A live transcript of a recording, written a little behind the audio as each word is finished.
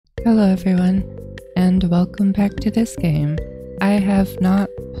Hello everyone, and welcome back to this game. I have not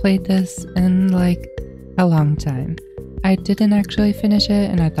played this in like a long time. I didn't actually finish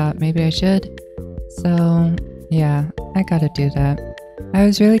it and I thought maybe I should. So yeah, I gotta do that. I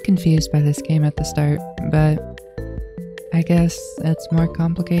was really confused by this game at the start, but I guess it's more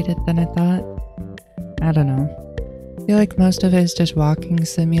complicated than I thought. I don't know. I feel like most of it is just walking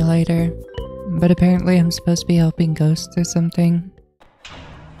simulator, but apparently I'm supposed to be helping ghosts or something.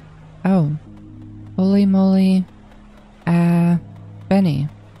 Oh. Holy moly. Benny.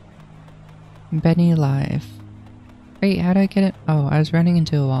 Benny live. Wait, how do I get it? Oh, I was running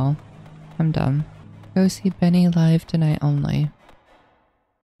into a wall. I'm dumb. Go see Benny live tonight only.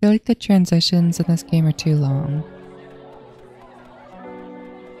 I feel like the transitions in this game are too long.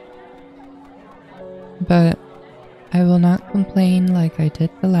 But I will not complain like I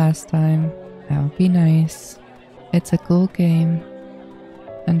did the last time. That would be nice. It's a cool game.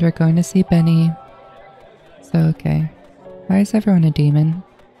 And we're going to see Benny. So okay. Why is everyone a demon?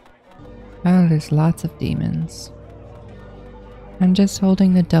 Oh, there's lots of demons. I'm just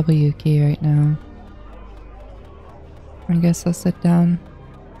holding the W key right now. I guess I'll sit down.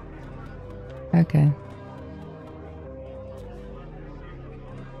 Okay.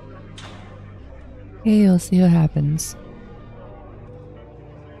 Okay, we'll see what happens.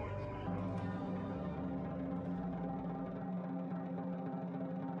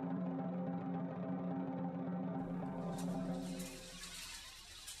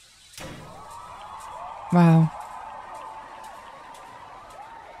 Wow.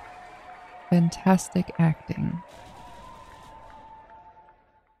 Fantastic acting.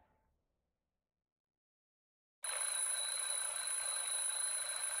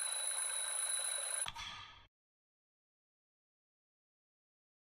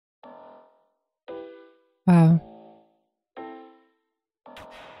 Wow.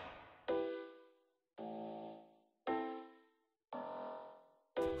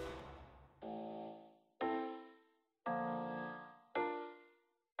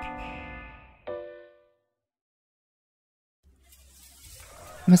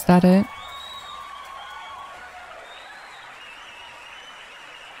 Was that it?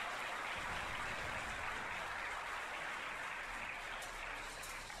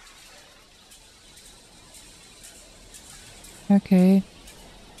 Okay.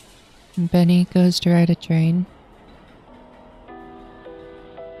 Benny goes to ride a train.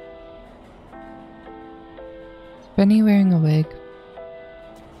 Is Benny wearing a wig?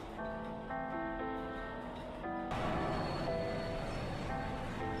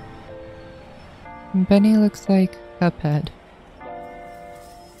 Benny looks like Cuphead.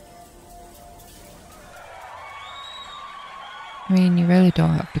 I mean, you really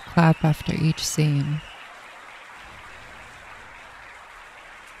don't have to clap after each scene.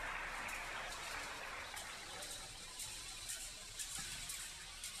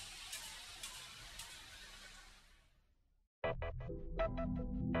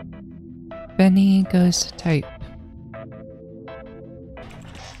 Benny goes to type.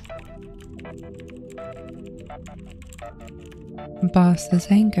 Boss is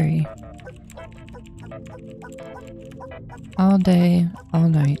angry. All day, all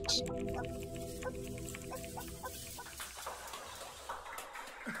night.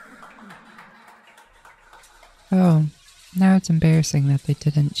 Oh, now it's embarrassing that they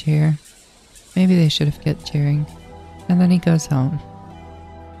didn't cheer. Maybe they should have kept cheering. And then he goes home.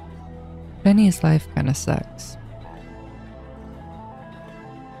 Benny's life kinda sucks.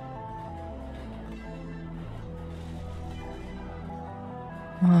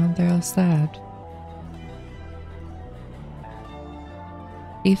 Oh, they're all sad.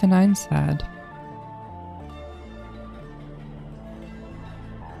 Even I'm sad.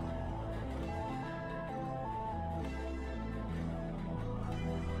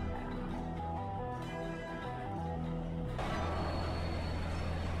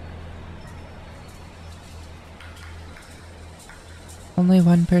 Only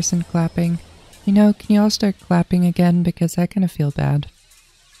one person clapping. You know, can you all start clapping again because I kind of feel bad.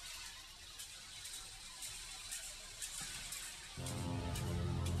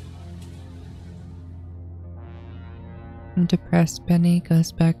 And depressed Benny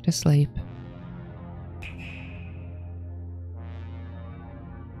goes back to sleep.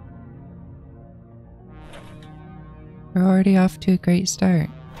 We're already off to a great start.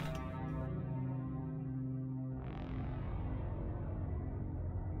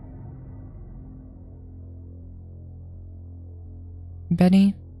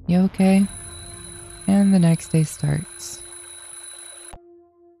 Benny, you okay? And the next day starts.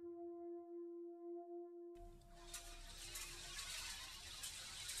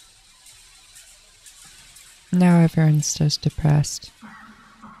 Now everyone's just depressed.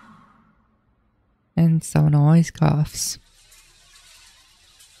 And someone always coughs.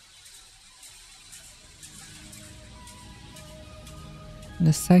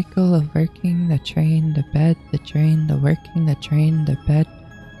 The cycle of working, the train, the bed, the train, the working, the train, the bed,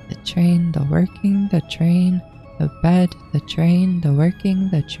 the train, the working, the train, the bed, the train, the working,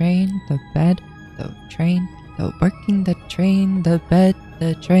 the train, the bed, the train, the working, the train, the bed,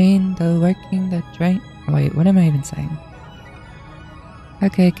 the train, the working, the train. Wait, what am I even saying?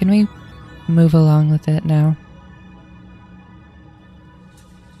 Okay, can we move along with it now?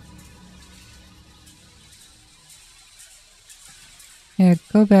 Yeah,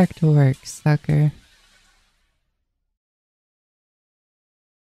 go back to work, sucker.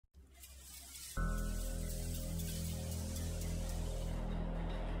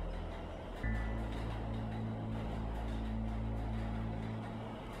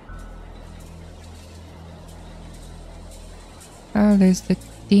 Oh, there's the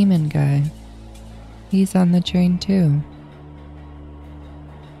demon guy. He's on the train too.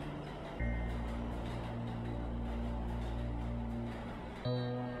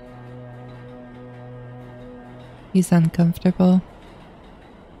 He's uncomfortable.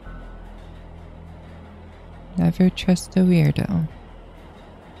 Never trust a weirdo.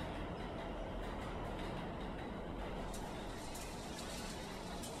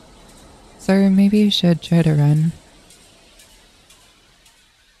 Sir, maybe you should try to run.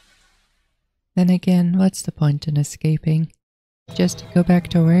 Then again, what's the point in escaping? Just to go back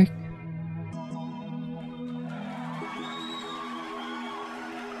to work?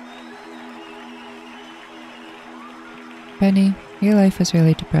 Benny, your life is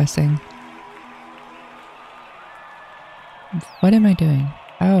really depressing. What am I doing?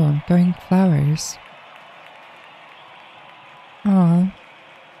 Oh, I'm throwing flowers. Aw.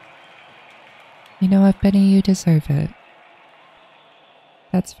 You know what, Benny? You deserve it.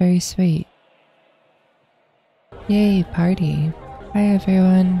 That's very sweet. Yay, party. Hi,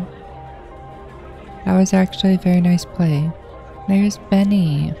 everyone. That was actually a very nice play. There's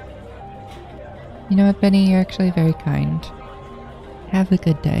Benny. You know what, Benny? You're actually very kind. Have a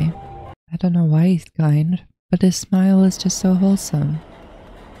good day. I don't know why he's kind, but his smile is just so wholesome.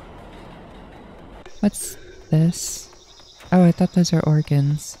 What's this? Oh, I thought those are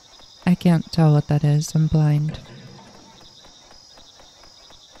organs. I can't tell what that is. I'm blind.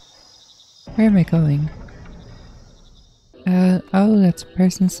 Where am I going? Oh, that's a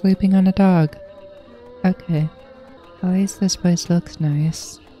person sleeping on a dog. Okay. At least this place looks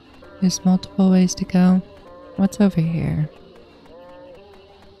nice. There's multiple ways to go. What's over here?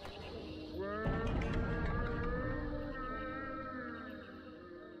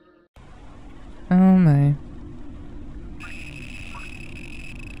 Oh my.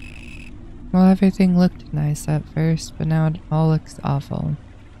 Well, everything looked nice at first, but now it all looks awful.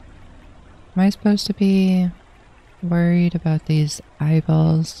 Am I supposed to be worried about these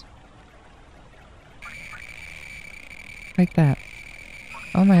eyeballs? Like that.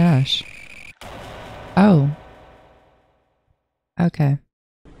 Oh my gosh. Oh. Okay.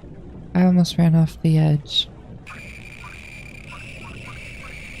 I almost ran off the edge.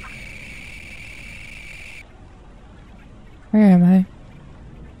 Where am I?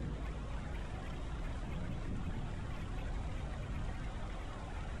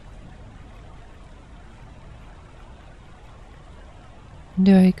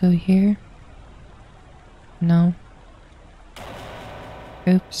 Do I go here? No.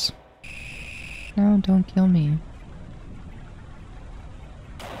 Oops. No, don't kill me.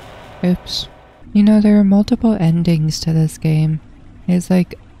 Oops. You know, there are multiple endings to this game. It's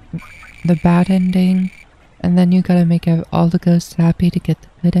like the bad ending, and then you gotta make all the ghosts happy to get the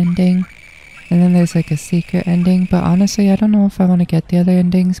good ending. And then there's like a secret ending, but honestly, I don't know if I want to get the other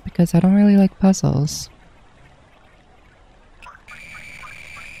endings because I don't really like puzzles.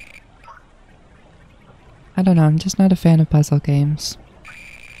 I don't know, I'm just not a fan of puzzle games.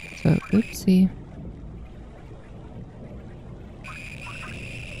 So, oopsie.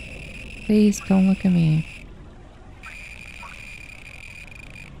 Please don't look at me.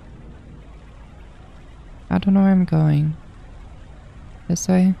 I don't know where I'm going. This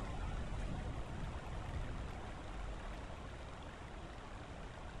way?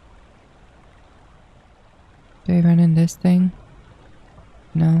 Do I run in this thing?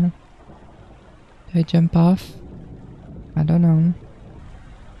 No. Do I jump off? I don't know.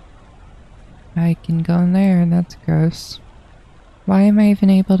 I can go in there and that's gross. Why am I even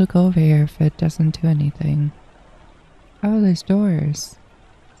able to go over here if it doesn't do anything? Oh, there's doors.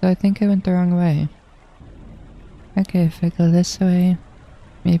 So I think I went the wrong way. Okay, if I go this way,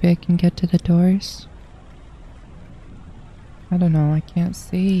 maybe I can get to the doors. I don't know, I can't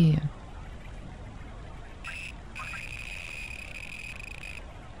see.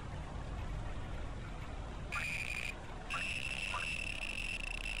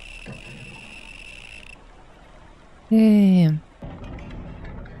 Yay.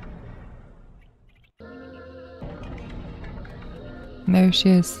 There she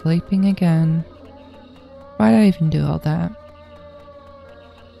is, sleeping again. Why'd I even do all that?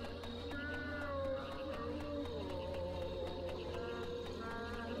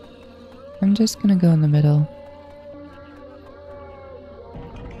 I'm just gonna go in the middle.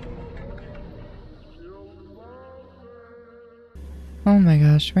 Oh my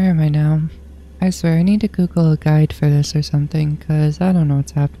gosh, where am I now? I swear I need to Google a guide for this or something, cause I don't know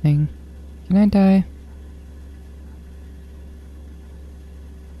what's happening. Can I die?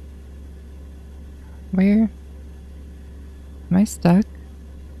 Where? Am I stuck?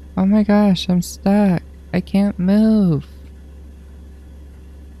 Oh my gosh, I'm stuck. I can't move.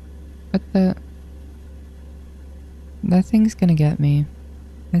 What the? That thing's gonna get me.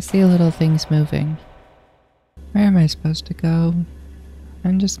 I see little things moving. Where am I supposed to go?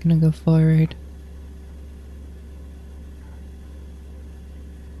 I'm just gonna go forward.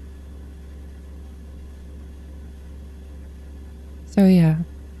 So yeah,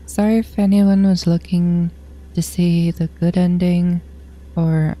 sorry if anyone was looking to see the good ending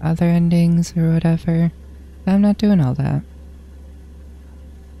or other endings or whatever, but I'm not doing all that.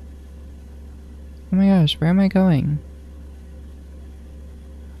 Oh my gosh, where am I going?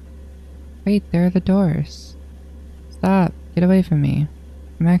 Wait, there are the doors. Stop, get away from me.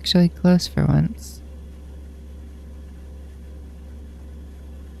 I'm actually close for once.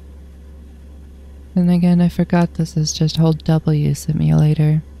 Then again, I forgot this is just Hold W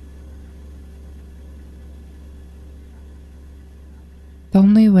Simulator. The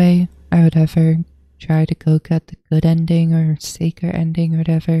only way I would ever try to go get the good ending or secret ending or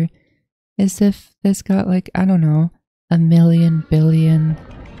whatever is if this got like, I don't know, 1,000,000 billion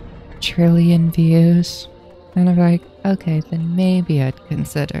trillion views. And I'm like, okay, then maybe I'd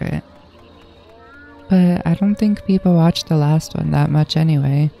consider it. But I don't think people watch the last one that much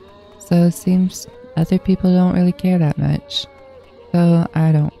anyway, so it seems other people don't really care that much. So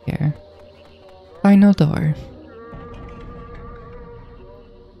I don't care. Final door.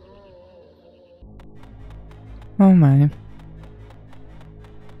 Oh my.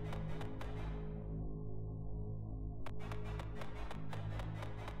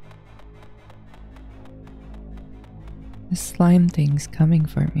 The slime thing's coming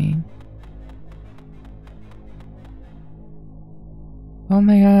for me. Oh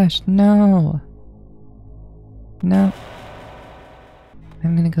my gosh, no! No.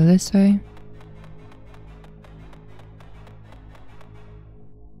 I'm gonna go this way.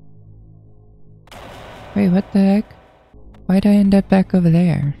 Wait, what the heck? Why'd I end up back over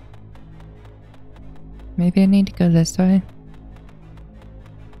there? Maybe I need to go this way?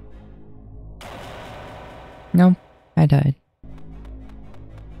 Nope, I died.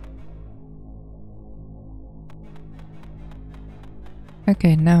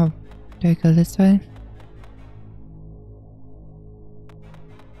 Okay, now, do I go this way?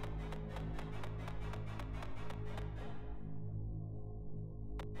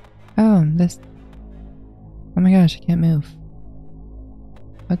 Oh, this... Oh my gosh, I can't move.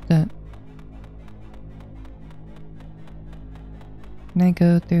 What the... Can I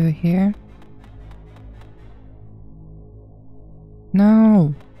go through here?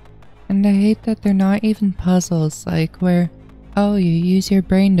 No! And I hate that they're not even puzzles, like where, oh, you use your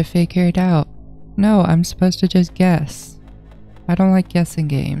brain to figure it out. No, I'm supposed to just guess. I don't like guessing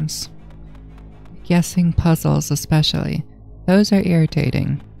games. Guessing puzzles especially. Those are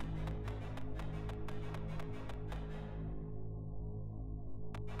irritating.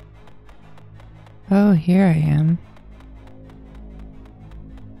 Oh, here I am.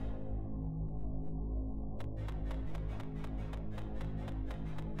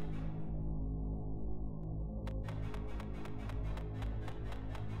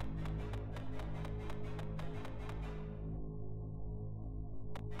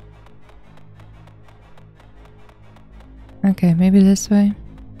 Okay, maybe this way?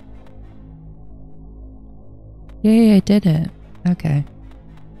 Yay, I did it. Okay.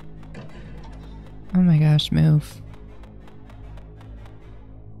 Oh my gosh, move.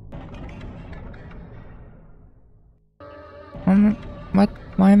 What?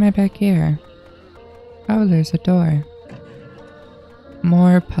 Why am I back here? Oh, there's a door.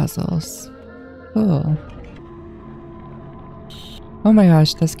 More puzzles. Cool. Oh my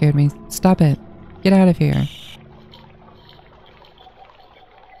gosh, that scared me. Stop it. Get out of here.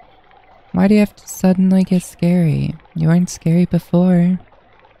 Why do you have to suddenly get scary? You weren't scary before.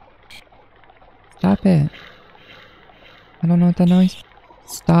 Stop it. I don't know what that noise.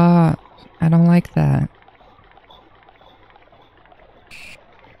 Stop. I don't like that.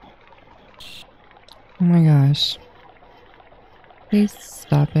 Oh my gosh. Please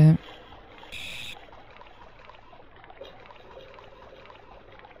stop it.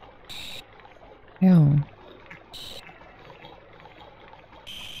 Ew.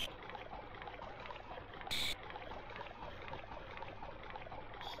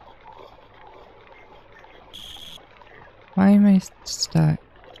 Why am I stuck?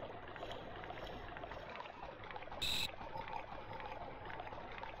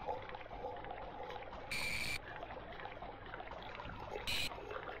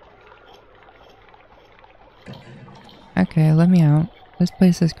 Okay, let me out. This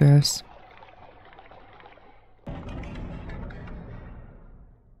place is gross.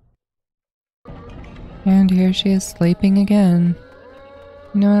 And here she is sleeping again.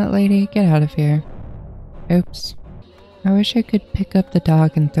 You know what, lady? Get out of here. Oops. I wish I could pick up the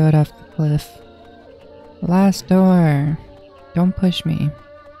dog and throw it off the cliff. Last door. Don't push me.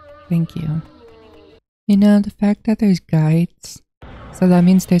 Thank you. You know, the fact that there's guides, so that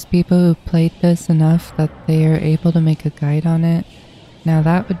means there's people who played this enough that they are able to make a guide on it. Now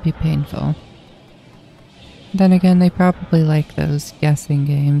that would be painful. Then again, they probably like those guessing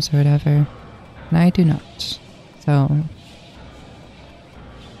games or whatever, and I do not. So,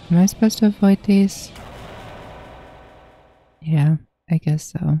 am I supposed to avoid these? Yeah, I guess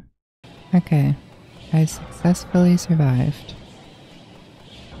so. Okay, I successfully survived.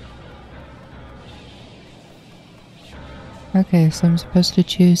 Okay, so I'm supposed to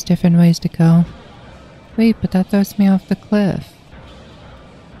choose different ways to go. Wait, but that throws me off the cliff.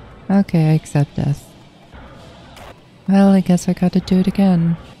 Okay, I accept death. Well, I guess I gotta do it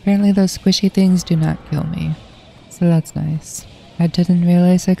again. Apparently those squishy things do not kill me. So that's nice. I didn't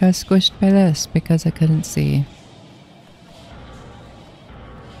realize I got squished by this because I couldn't see.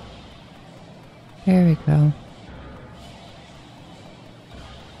 There we go.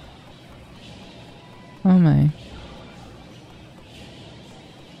 Oh my.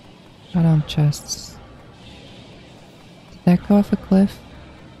 I don't trust. Did that go off a cliff?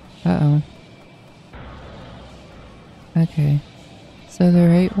 Uh-oh. Okay. So the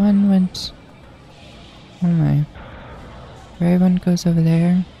right one went... Oh my. The right one goes over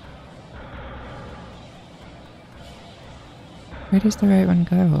there. Where does the right one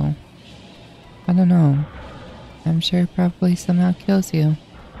go? I don't know. I'm sure it probably somehow kills you.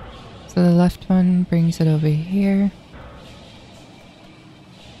 So the left one brings it over here.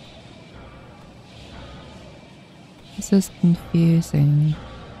 This is confusing.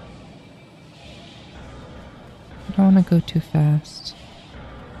 I don't want to go too fast.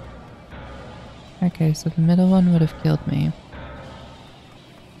 Okay, so the middle one would have killed me.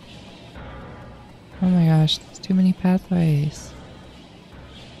 Oh my gosh, there's too many pathways.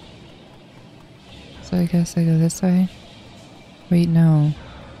 So I guess I go this way? Wait, no.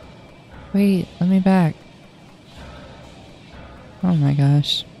 Wait, let me back. Oh my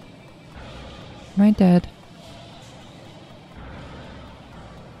gosh. Am I dead?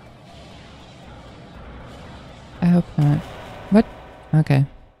 I hope not. What? Okay.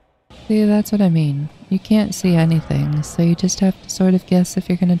 See, that's what I mean. You can't see anything, so you just have to sort of guess if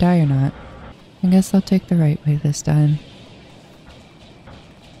you're gonna die or not. I guess I'll take the right way this time.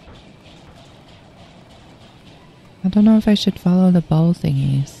 I don't know if I should follow the ball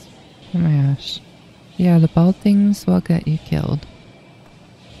thingies. Oh my gosh. Yeah, the ball things will get you killed.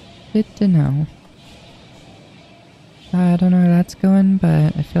 Good to know. I don't know where that's going,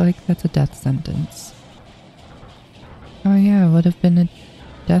 but I feel like that's a death sentence. Oh yeah, it would have been a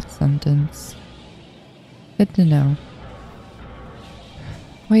death sentence. Good to know.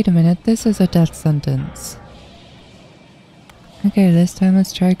 Wait a minute, this is a death sentence. Okay, this time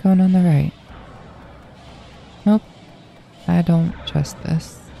let's try going on the right. Nope. I don't trust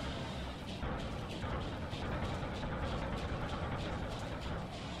this.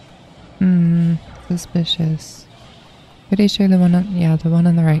 Suspicious. Pretty sure the one on, yeah, the one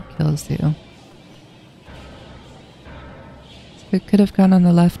on the right kills you. So it could have gone on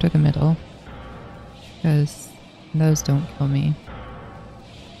the left or the middle, because those don't kill me.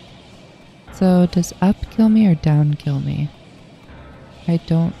 So does up kill me or down kill me? I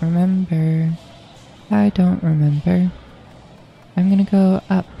don't remember. I don't remember. I'm gonna go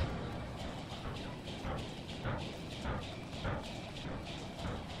up.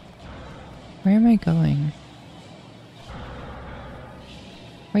 Where am I going?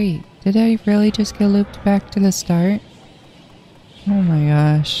 Wait, did I really just get looped back to the start? Oh my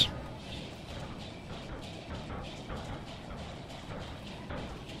gosh.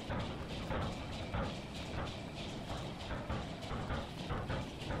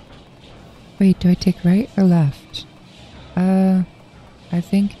 Wait, do I take right or left? I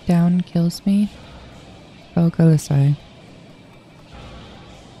think down kills me. I'll go this way.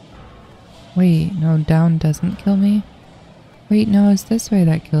 Wait, no, down doesn't kill me? Wait, no, it's this way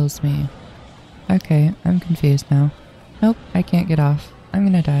that kills me. Okay, I'm confused now. Nope, I can't get off. I'm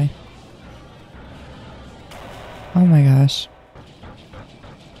gonna die. Oh my gosh.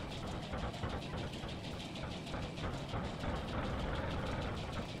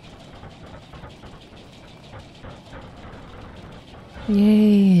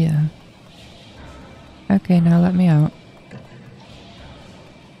 Yay! Okay, now let me out.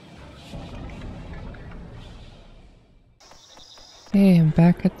 Okay, I'm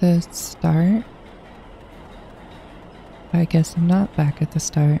back at the start. I guess I'm not back at the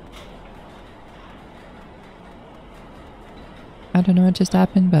start. I don't know what just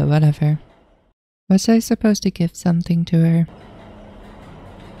happened, but whatever. Was I supposed to give something to her?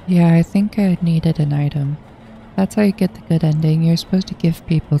 Yeah, I think I needed an item. That's how you get the good ending. You're supposed to give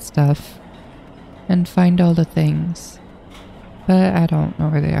people stuff and find all the things. But I don't know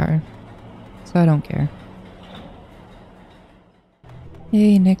where they are, so I don't care.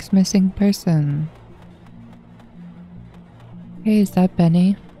 Hey, next missing person. Hey, is that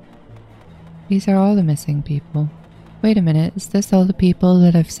Benny? These are all the missing people. Wait a minute, is this all the people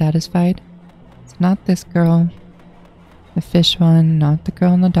that I've satisfied? It's not this girl. The fish one, not the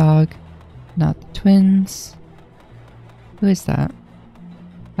girl and the dog, not the twins. Who is that?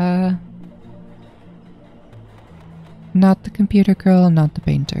 Not the computer girl, not the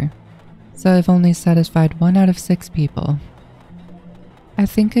painter. So I've only satisfied 1 out of 6 people. I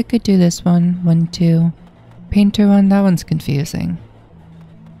think I could do this one, 2. Painter one, that one's confusing.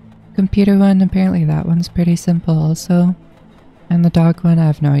 Computer one, apparently that one's pretty simple also. And the dog one, I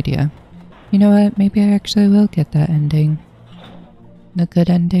have no idea. You know what, maybe I actually will get that ending. The good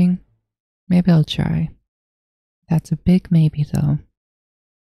ending. Maybe I'll try. That's a big maybe though.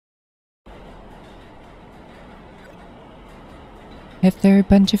 If there are a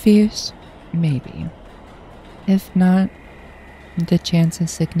bunch of views, maybe. If not, the chance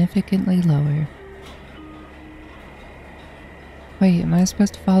is significantly lower. Wait, am I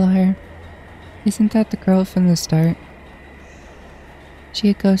supposed to follow her? Isn't that the girl from the start? Is she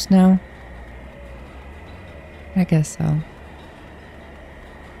a ghost now? I guess so.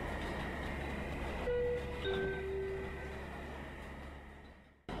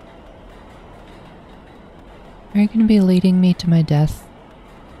 Are you going to be leading me to my death?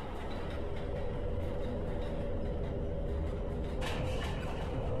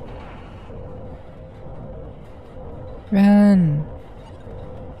 Run!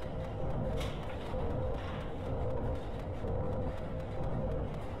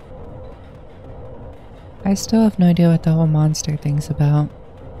 I still have no idea what the whole monster thing's about.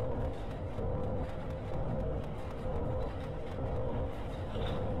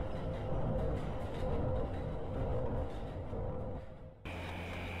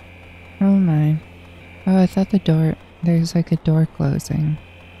 Oh my. Oh, I thought there's like a door closing.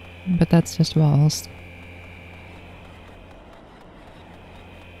 But that's just walls.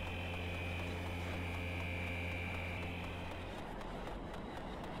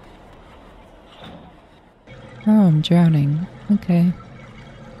 Oh, I'm drowning. Okay.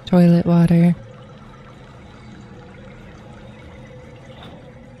 Toilet water.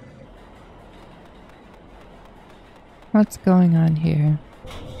 What's going on here?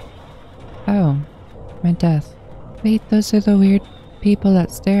 Oh, my death. Wait, those are the weird people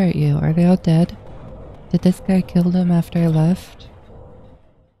that stare at you. Are they all dead? Did this guy kill them after I left?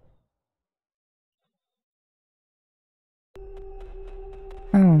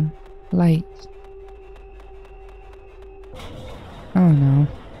 Oh, light. Oh no.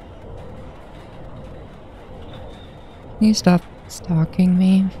 Can you stop stalking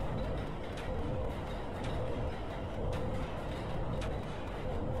me?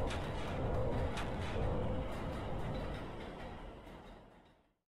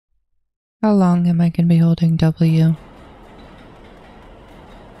 How long am I going to be holding W?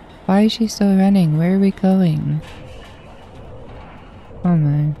 Why is she still running? Where are we going? Oh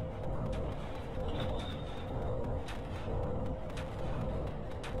my.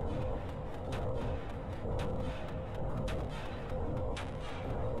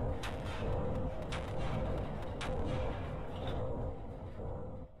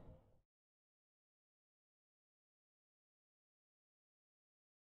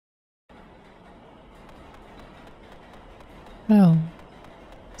 Oh.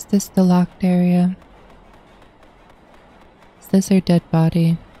 Is this the locked area? Is this her dead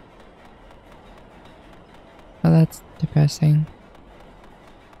body? Oh, that's depressing.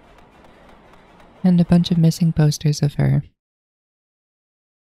 and a bunch of missing posters of her.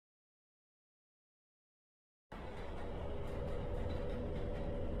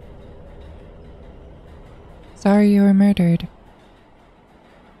 Sorry you were murdered.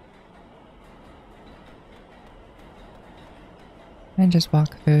 And just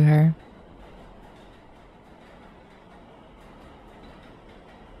walk through her.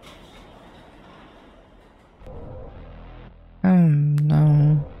 Oh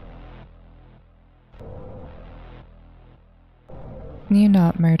no. Can you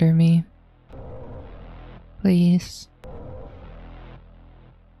not murder me? Please.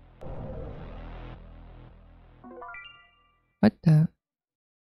 What the?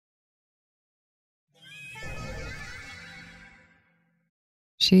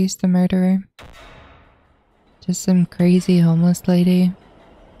 She's the murderer? Just some crazy homeless lady?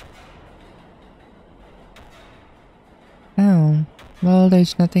 Oh, well,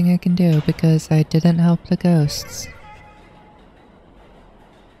 there's nothing I can do because I didn't help the ghosts.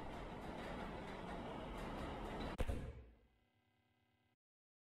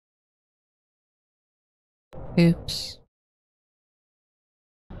 Oops.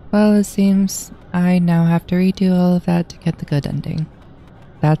 Well, it seems I now have to redo all of that to get the good ending.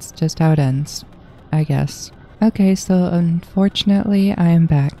 That's just how it ends, I guess. Okay, so unfortunately I am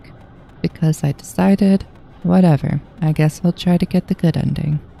back. Because I decided, whatever, I guess I'll try to get the good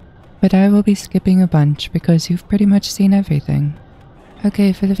ending. But I will be skipping a bunch because you've pretty much seen everything.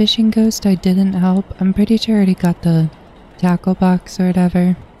 Okay, for the fishing ghost I didn't help. I'm pretty sure I already got the tackle box or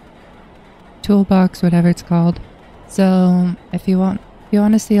whatever. Toolbox, whatever it's called. So, if you want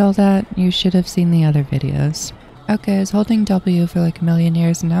to see all that, you should have seen the other videos. Okay, I was holding W for like a million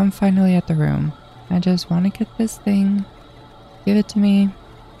years and now I'm finally at the room. I just want to get this thing. Give it to me.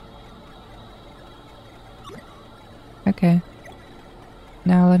 Okay.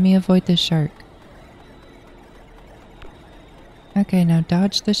 Now let me avoid this shark. Okay, now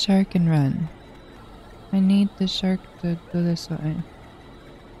dodge the shark and run. I need the shark to go this way.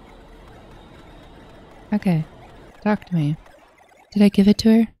 Okay, talk to me. Did I give it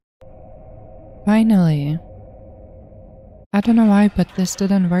to her? Finally. I don't know why, but this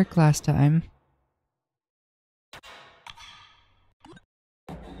didn't work last time.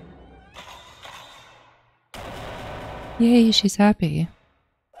 Yay, she's happy.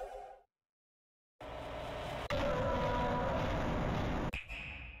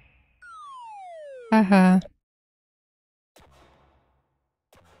 Haha.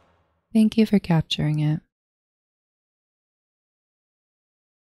 Thank you for capturing it.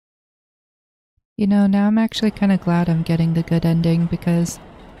 You know, now I'm actually kind of glad I'm getting the good ending because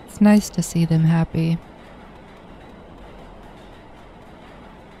it's nice to see them happy.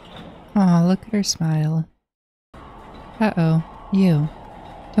 Aw, look at her smile. Uh-oh, you.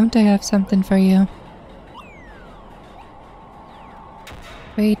 Don't I have something for you?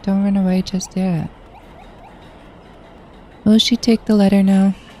 Wait, don't run away just yet. Will she take the letter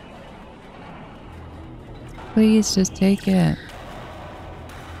now? Please, just take it.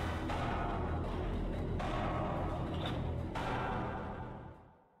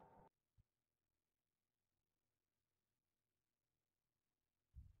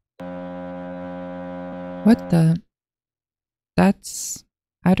 What the? That's...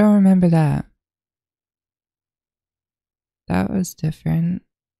 I don't remember that. That was different.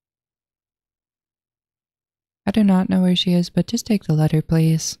 I do not know where she is, but just take the letter,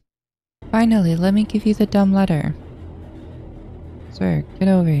 please. Finally, let me give you the dumb letter. Sir, get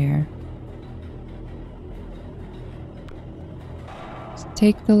over here. Just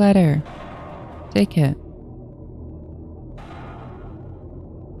take the letter. Take it.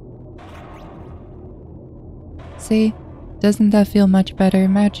 See? Doesn't that feel much better?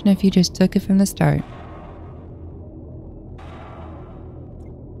 Imagine if you just took it from the start.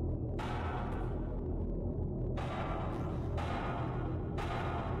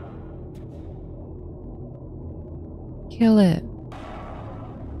 Kill it.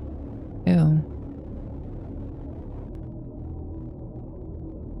 Ew.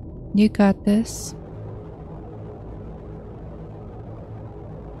 You got this.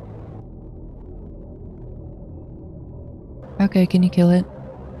 Okay, can you kill it?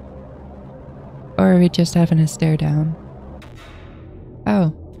 Or are we just having a stare down?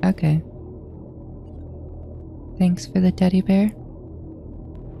 Oh, okay. Thanks for the teddy bear.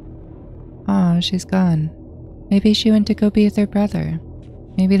 Aw, she's gone. Maybe she went to go be with her brother.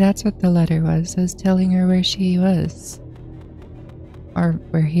 Maybe that's what the letter was telling her where she was. Or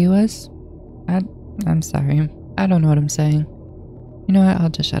where he was? I'm sorry. I don't know what I'm saying. You know what? I'll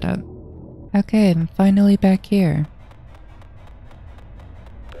just shut up. Okay, I'm finally back here.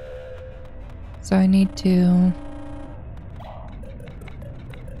 So I need to...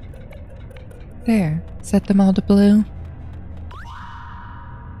 There. Set them all to blue.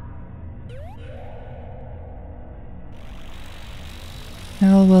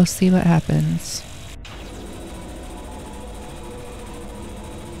 Now we'll see what happens.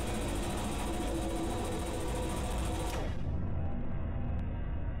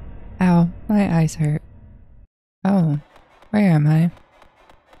 Ow, my eyes hurt. Oh, where am I?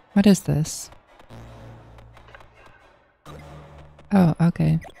 What is this? Oh,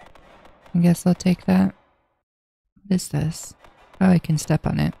 okay. I guess I'll take that. What is this? Oh, I can step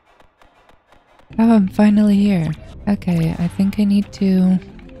on it. Oh, I'm finally here. Okay, I think I need to...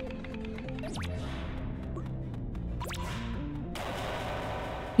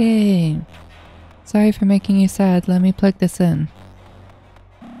 Yay! Sorry for making you sad. Let me plug this in.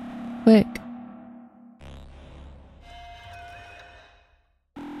 Quick.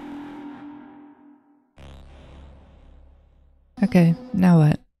 Okay, now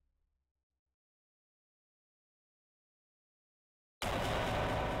what?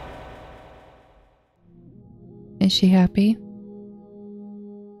 Is she happy?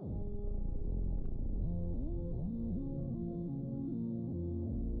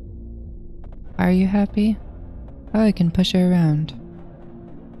 Are you happy? Oh, I can push her around.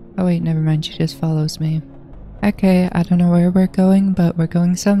 Oh wait, never mind, she just follows me. Okay, I don't know where we're going, but we're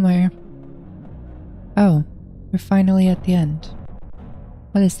going somewhere. Oh, we're finally at the end.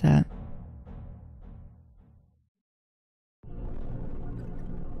 What is that?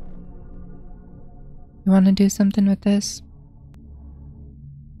 You want to do something with this?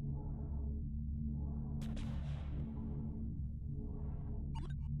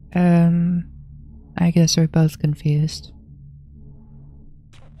 I guess we're both confused.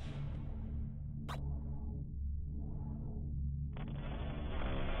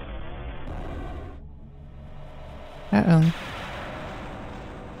 Uh-oh.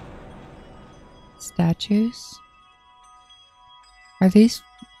 Statues? Are these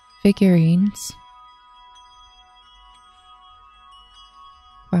figurines?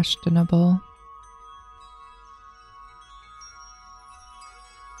 Questionable.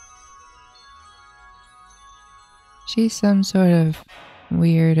 She's some sort of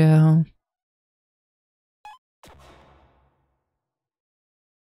weirdo.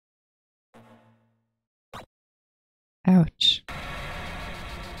 Ouch.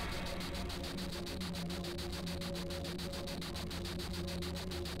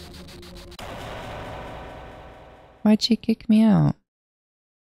 Why'd she kick me out?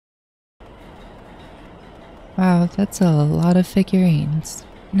 Wow, that's a lot of figurines.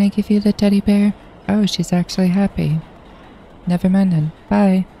 Can I give you the teddy bear? Oh, she's actually happy. Never mind then.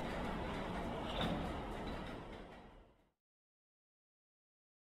 Bye.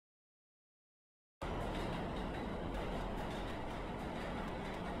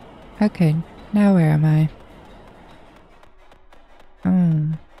 Okay, now where am I?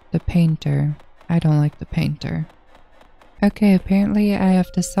 The painter. I don't like the painter. Okay, apparently I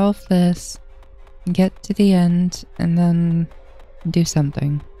have to solve this, get to the end, and then do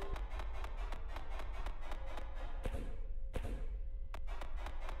something.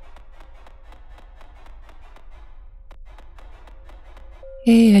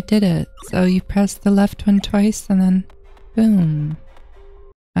 Hey, I did it. So you press the left one twice and then boom.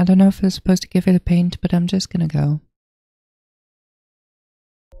 I don't know if I was supposed to give her the paint, but I'm just gonna go.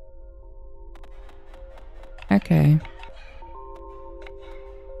 Okay.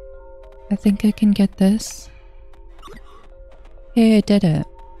 I think I can get this. Hey, I did it.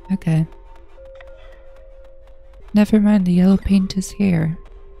 Okay. Never mind, the yellow paint is here.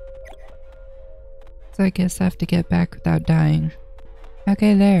 So I guess I have to get back without dying.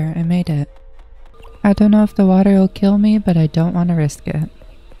 Okay, there, I made it. I don't know if the water will kill me, but I don't want to risk it.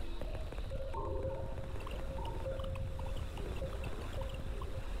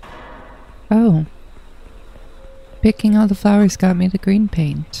 Oh. Picking all the flowers got me the green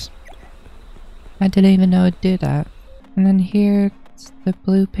paint. I didn't even know it'd do that. And then here's the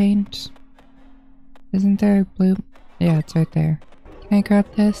blue paint. Isn't there a blue? Yeah, it's right there. Can I grab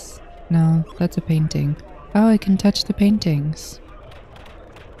this? No, that's a painting. Oh, I can touch the paintings.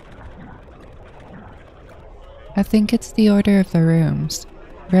 I think it's the order of the rooms.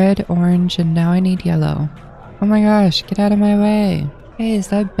 Red, orange, and now I need yellow. Oh my gosh, get out of my way. Hey, is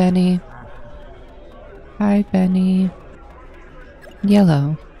that Benny? Hi, Benny.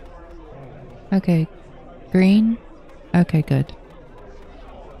 Yellow. Okay. Green? Okay, good.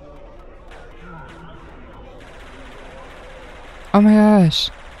 Oh my gosh.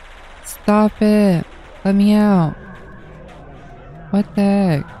 Stop it. Let me out. What the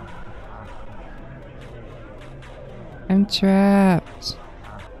heck? I'm trapped.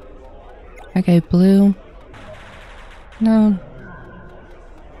 Okay, blue. No.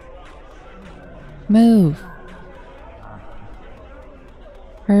 Move.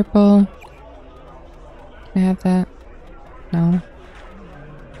 Purple. Can I have that? No.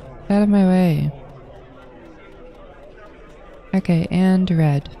 Get out of my way. Okay, and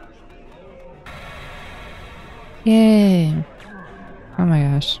red. Yay! Oh my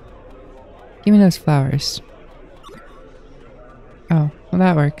gosh. Give me those flowers. Oh, well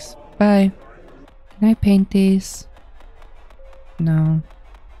that works. Bye. Can I paint these? No.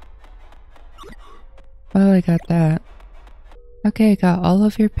 Well, I got that. Okay, I got all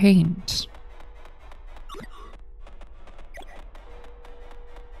of your paint.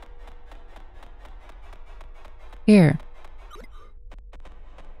 Here.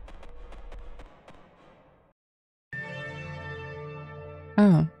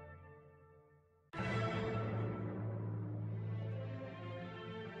 Oh.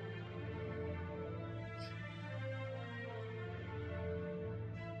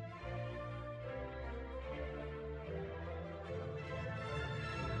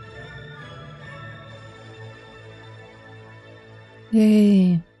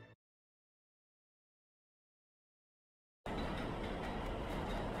 Yay. Is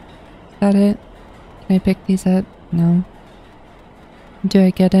that it? Can I pick these up? No. Do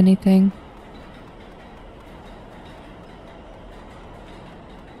I get anything?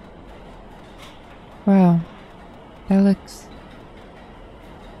 Wow. That looks...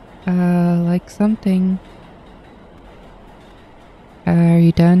 like something. Are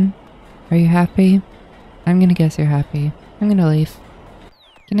you done? Are you happy? I'm gonna guess you're happy. I'm gonna leave.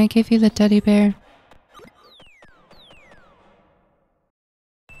 Can I give you the teddy bear?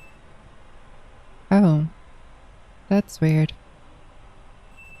 Oh. That's weird.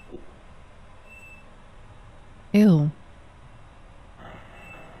 Ew.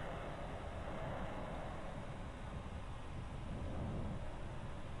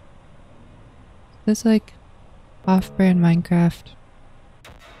 This like off-brand Minecraft.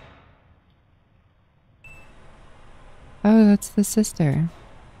 Oh, that's the sister.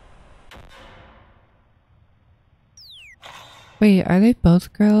 Wait, are they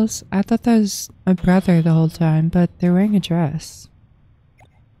both girls? I thought that was a brother the whole time, but they're wearing a dress.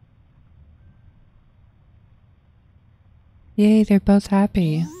 Yay, they're both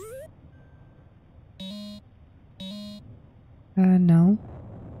happy. No.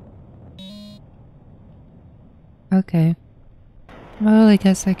 Okay. Well, I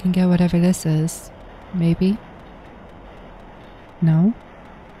guess I can get whatever this is. Maybe? No?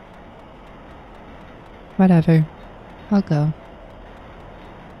 Whatever. I'll go.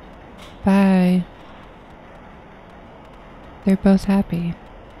 Bye. They're both happy.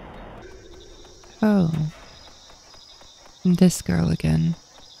 Oh. This girl again.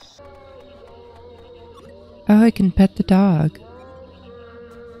 Oh, I can pet the dog.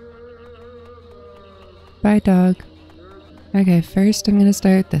 Bye, dog. Okay, first I'm gonna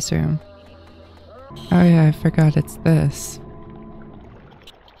start this room. Oh yeah, I forgot it's this.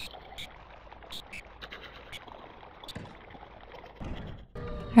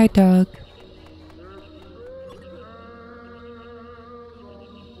 Hi, dog.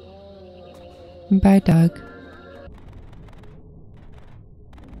 Bye, dog.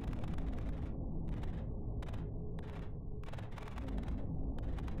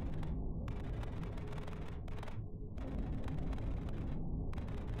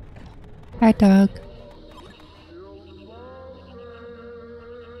 Hi, dog.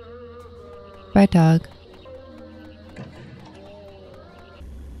 Bye, dog.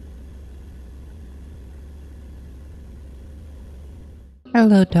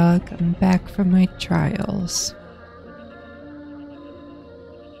 Hello, dog. I'm back from my trials.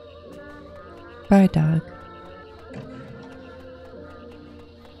 Bye, dog.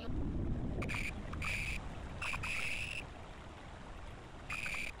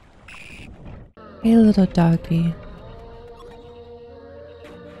 Hey, little doggy.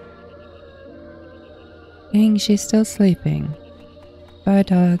 Dang, she's still sleeping. Bye,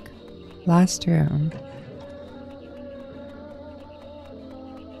 dog. Last room.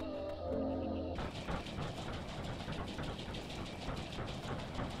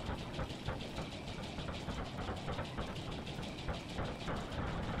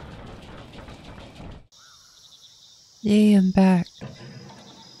 Yay, I'm back.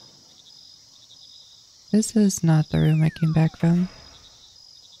 This is not the room I came back from.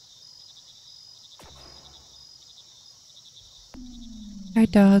 Hi,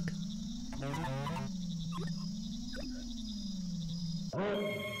 dog.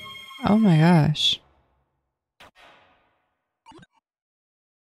 Oh my gosh.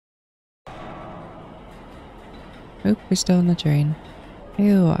 Oop, we're still in the train.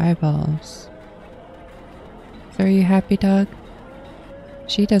 Ew, eyeballs. So are you happy, dog?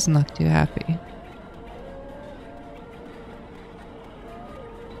 She doesn't look too happy.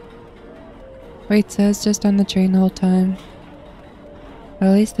 Wait, so it's just on the train the whole time?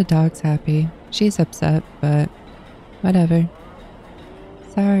 Well, at least the dog's happy. She's upset, but whatever.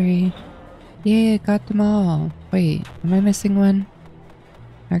 Sorry. Yeah, got them all. Wait, am I missing one?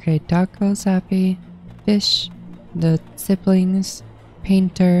 Okay, dog girl's happy. Fish, the siblings,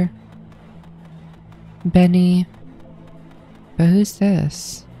 Painter, Benny. But who's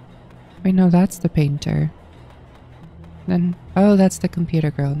this? Wait, no, that's the painter. Then, oh, that's the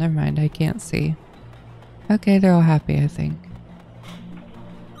computer girl. Never mind, I can't see. Okay, they're all happy, I think.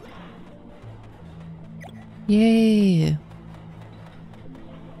 Yay!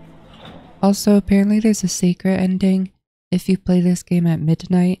 Also, apparently there's a secret ending if you play this game at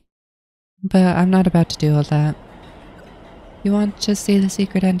midnight, but I'm not about to do all that. You want to see the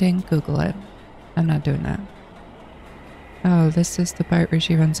secret ending? Google it. I'm not doing that. Oh, this is the part where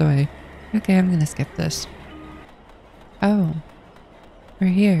she runs away. Okay, I'm gonna skip this. Oh, we're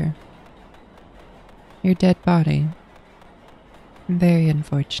here. Your dead body. Very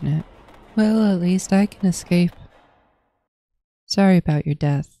unfortunate. Well, at least I can escape. Sorry about your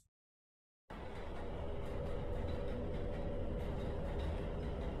death.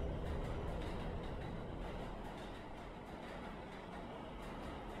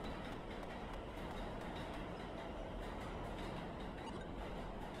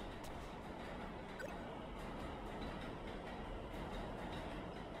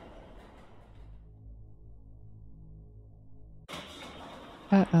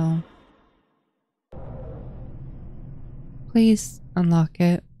 Uh-oh. Please unlock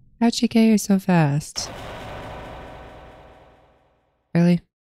it. How'd she get here so fast? Really?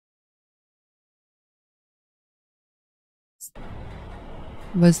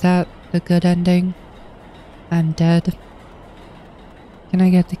 Was that the good ending? I'm dead. Can I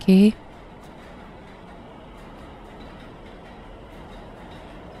get the key?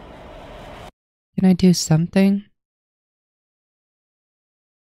 Can I do something?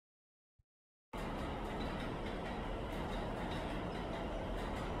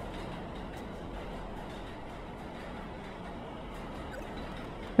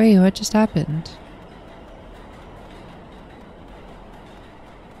 Wait, what just happened?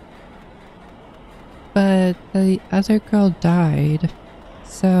 But the other girl died,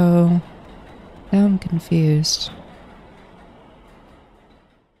 so now I'm confused.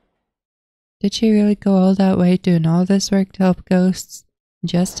 Did she really go all that way doing all this work to help ghosts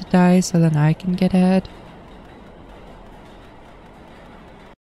just to die so then I can get ahead?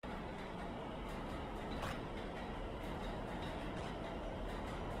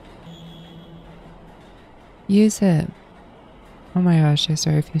 Use it. Oh my gosh, I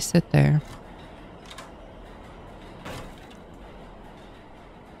swear if you sit there.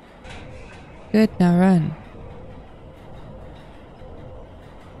 Good, now run.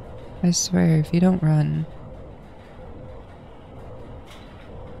 I swear, if you don't run.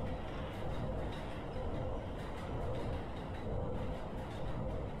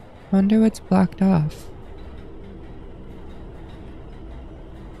 Wonder what's blocked off.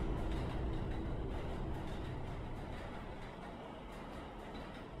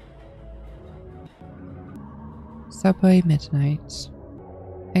 Subway midnight.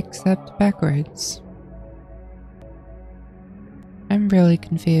 Except backwards. I'm really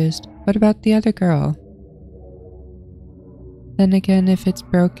confused. What about the other girl? Then again, if it's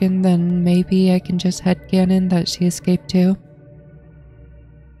broken, then maybe I can just headcanon that she escaped too.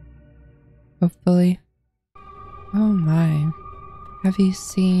 Hopefully. Oh my. Have you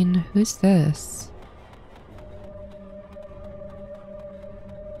seen... Who's this?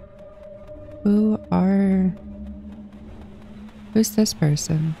 Who's this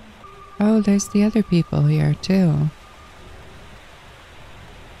person? Oh, there's the other people here too.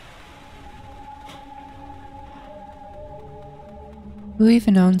 Who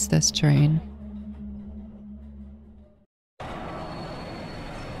even owns this train?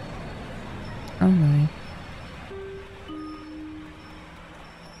 Oh my.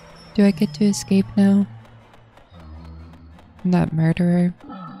 Do I get to escape now? From that murderer?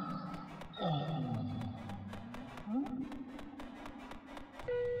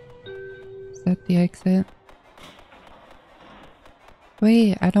 Is that the exit?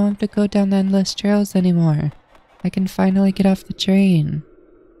 Wait, I don't have to go down the endless trails anymore. I can finally get off the train.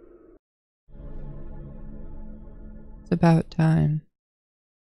 It's about time.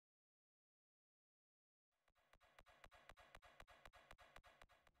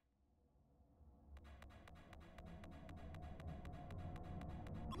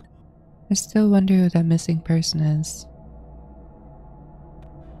 I still wonder who that missing person is.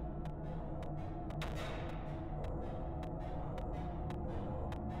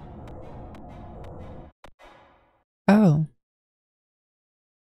 Oh.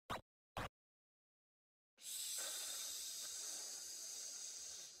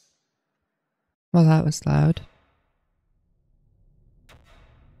 Well, that was loud.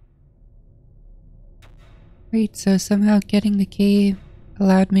 Wait, so somehow getting the key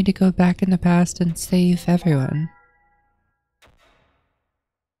allowed me to go back in the past and save everyone.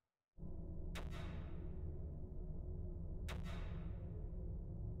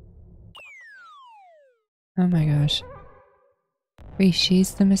 Oh my gosh. Wait,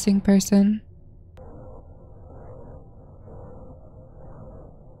 she's the missing person?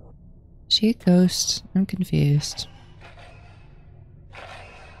 Is she a ghost? I'm confused.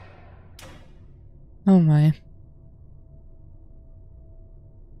 Oh my.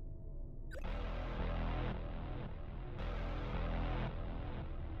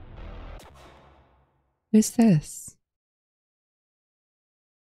 Who's this?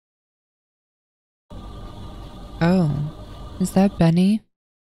 Oh. Is that Benny?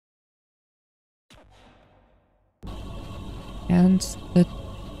 And the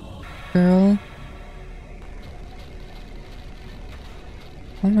girl?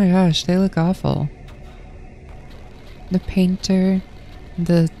 Oh my gosh, they look awful. The painter,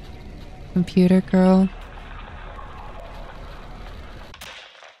 the computer girl.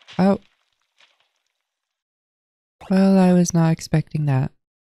 Oh. Well, I was not expecting that.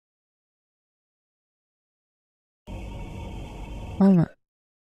 Oh my.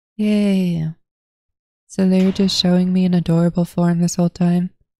 Yay. So they were just showing me an adorable form this whole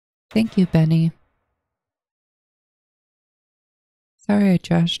time. Thank you, Benny. Sorry I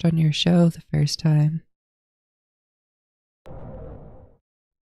trashed on your show the first time.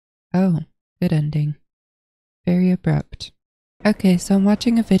 Oh, good ending. Very abrupt. Okay, so I'm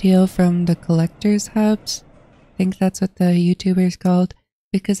watching a video from the Collector's Hubs. I think that's what the YouTuber's called,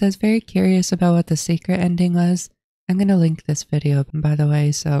 because I was very curious about what the secret ending was. I'm gonna link this video, by the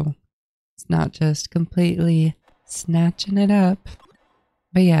way, so it's not just completely snatching it up.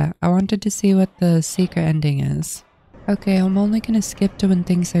 But yeah, I wanted to see what the secret ending is. Okay, I'm only gonna skip to when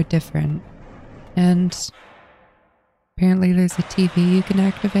things are different. And apparently there's a TV you can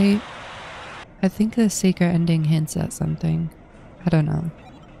activate. I think the secret ending hints at something. I don't know.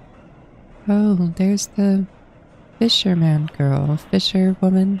 Oh, there's the fisherman girl, fisher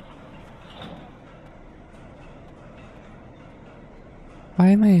woman. Why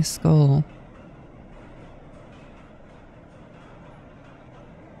am I a skull?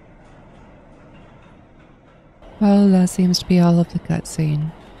 Well, that seems to be all of the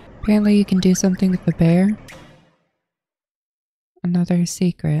cutscene. Apparently you can do something with the bear. Another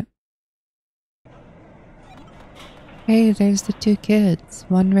secret. Hey, there's the two kids.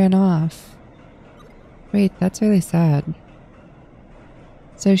 One ran off. Wait, that's really sad.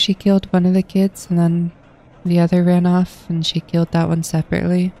 So she killed one of the kids and then the other ran off and she killed that one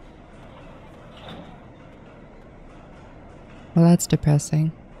separately. Well, that's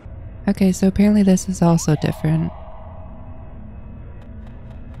depressing. Okay, so apparently this is also different.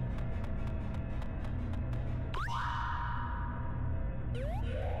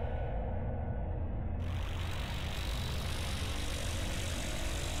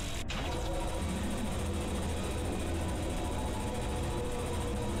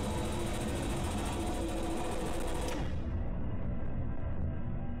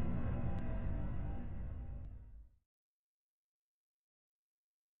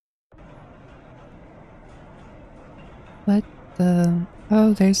 What the...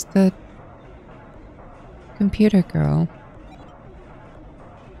 Oh, there's the computer girl.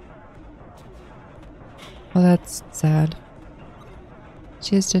 Well, that's sad.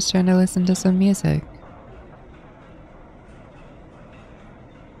 She's just trying to listen to some music.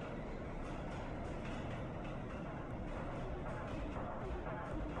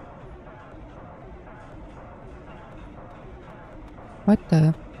 What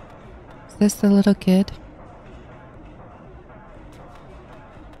the? Is this the little kid?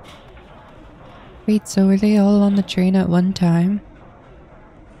 Wait, so were they all on the train at one time?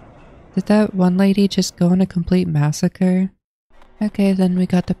 Did that one lady just go on a complete massacre? Okay, then we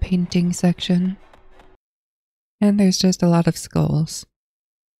got the painting section. And there's just a lot of skulls.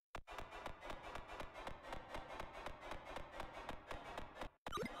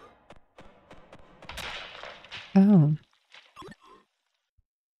 Oh.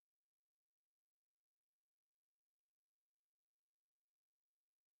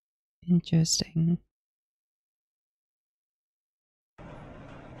 Interesting.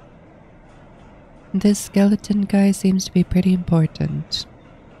 This skeleton guy seems to be pretty important.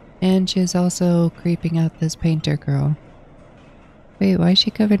 And she's also creeping out this painter girl. Wait, why is she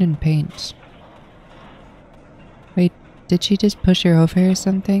covered in paint? Wait, did she just push her over or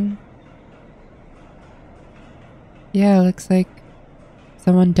something? Yeah, it looks like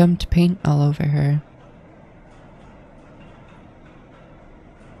someone dumped paint all over her.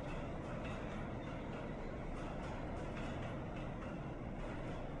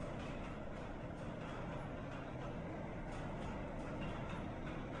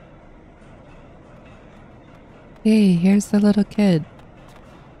 Hey, here's the little kid.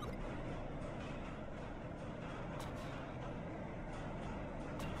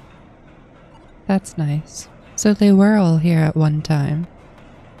 That's nice. So they were all here at one time.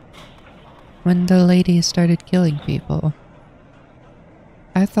 When the ladies started killing people.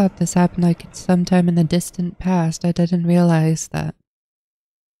 I thought this happened like sometime in the distant past. I didn't realize that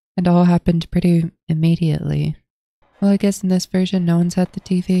it all happened pretty immediately. Well, I guess in this version no one's at the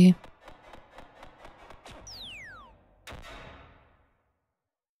TV.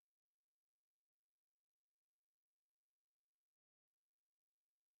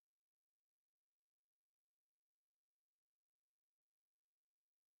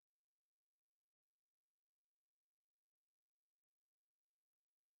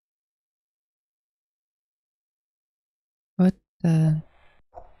 What the...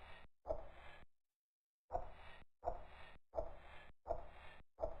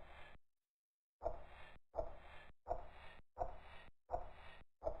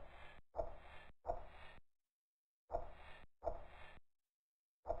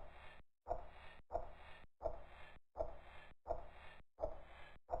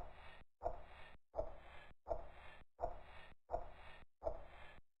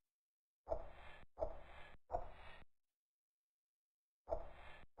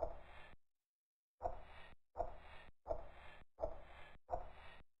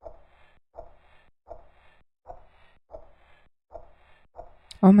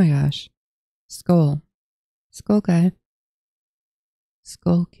 Oh my gosh. Skull. Skull guy.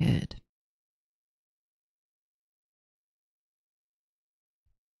 Skull kid.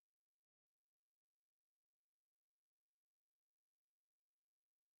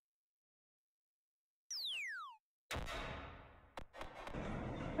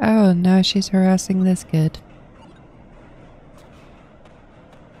 Oh, now she's harassing this kid.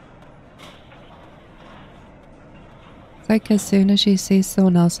 It's like as soon as she sees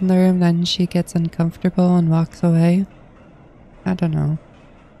someone else in the room, then she gets uncomfortable and walks away. I don't know.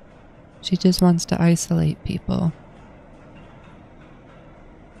 She just wants to isolate people.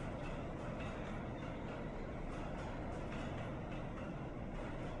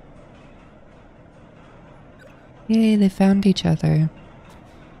 Yay, they found each other.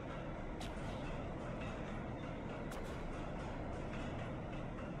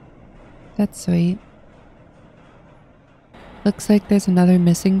 That's sweet. Looks like there's another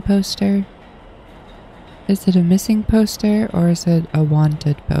missing poster. Is it a missing poster or is it a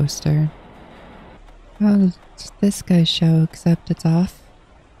wanted poster? Oh, it's this guy's show, except it's off.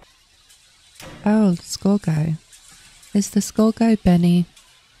 Oh, the skull guy. Is the skull guy Benny?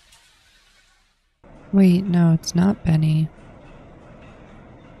 Wait, no, it's not Benny.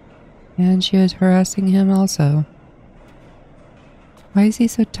 And she was harassing him also. Why is he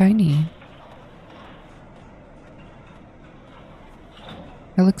so tiny?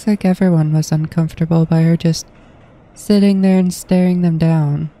 It looks like everyone was uncomfortable by her just sitting there and staring them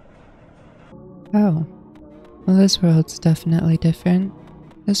down. Oh. Well, this world's definitely different.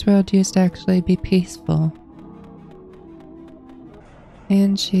 This world used to actually be peaceful.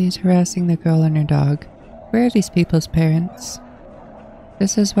 And she's harassing the girl and her dog. Where are these people's parents?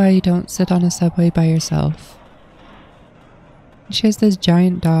 This is why you don't sit on a subway by yourself. She has this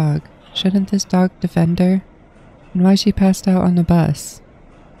giant dog. Shouldn't this dog defend her? And why she passed out on the bus?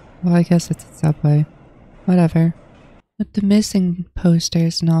 Well, I guess it's a subway. Whatever. With the missing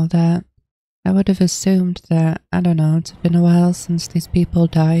posters and all that, I would have assumed that, I don't know, it's been a while since these people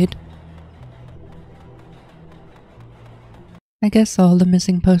died. I guess all the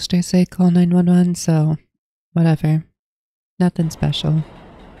missing posters say call 911, so whatever. Nothing special.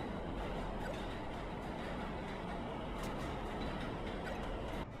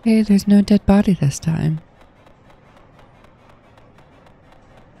 Hey, there's no dead body this time.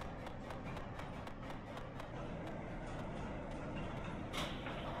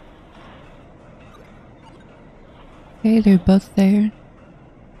 Hey, they're both there.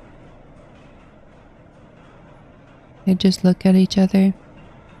 They just look at each other.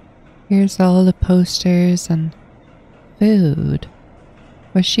 Here's all the posters and food.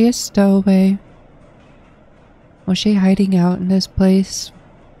 Was she a stowaway? Was she hiding out in this place?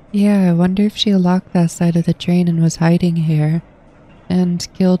 Yeah, I wonder if she locked that side of the train and was hiding here and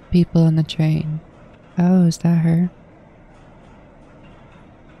killed people on the train. Oh, is that her?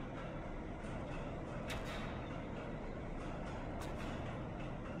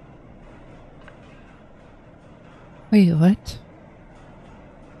 Wait, what?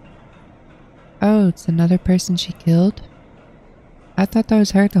 Oh, it's another person she killed? I thought that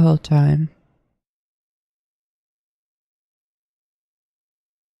was her the whole time.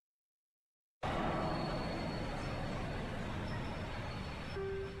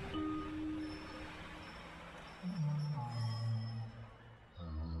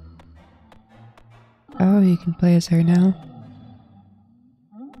 Oh, you can play as her now.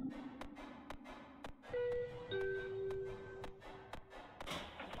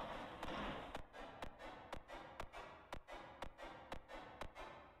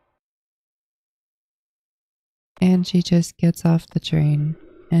 And she just gets off the train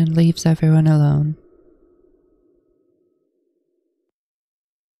and leaves everyone alone.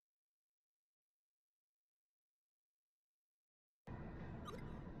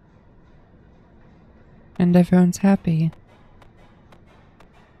 And everyone's happy.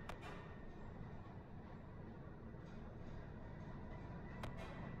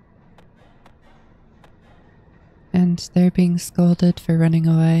 And they're being scolded for running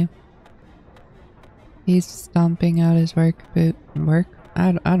away. He's stomping out his work boot. Work?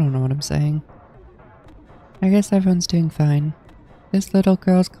 I don't know what I'm saying. I guess everyone's doing fine. This little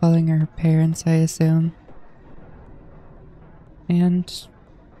girl's calling her parents, I assume. And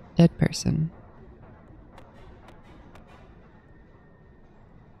dead person.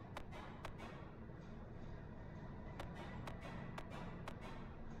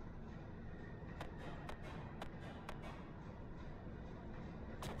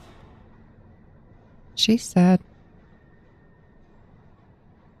 She's sad.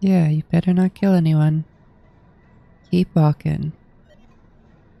 Yeah, you better not kill anyone. Keep walking.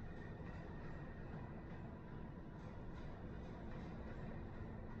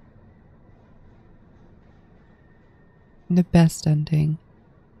 The best ending.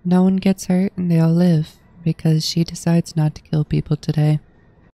 No one gets hurt and they all live because she decides not to kill people today.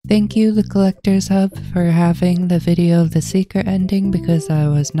 Thank you, the Collector's Hub, for having the video of the secret ending because I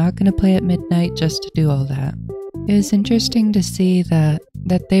was not going to play at midnight just to do all that. It was interesting to see that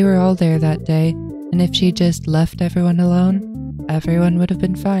they were all there that day, and if she just left everyone alone, everyone would have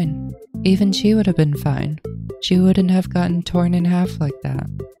been fine. Even she would have been fine. She wouldn't have gotten torn in half like that.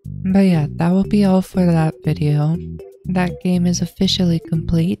 But yeah, that will be all for that video. That game is officially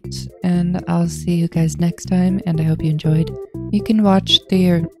complete, and I'll see you guys next time, and I hope you enjoyed. You can watch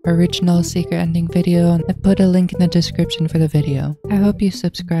the original secret ending video, and I put a link in the description for the video. I hope you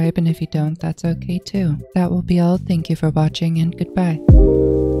subscribe, and if you don't, that's okay too. That will be all. Thank you for watching, and goodbye.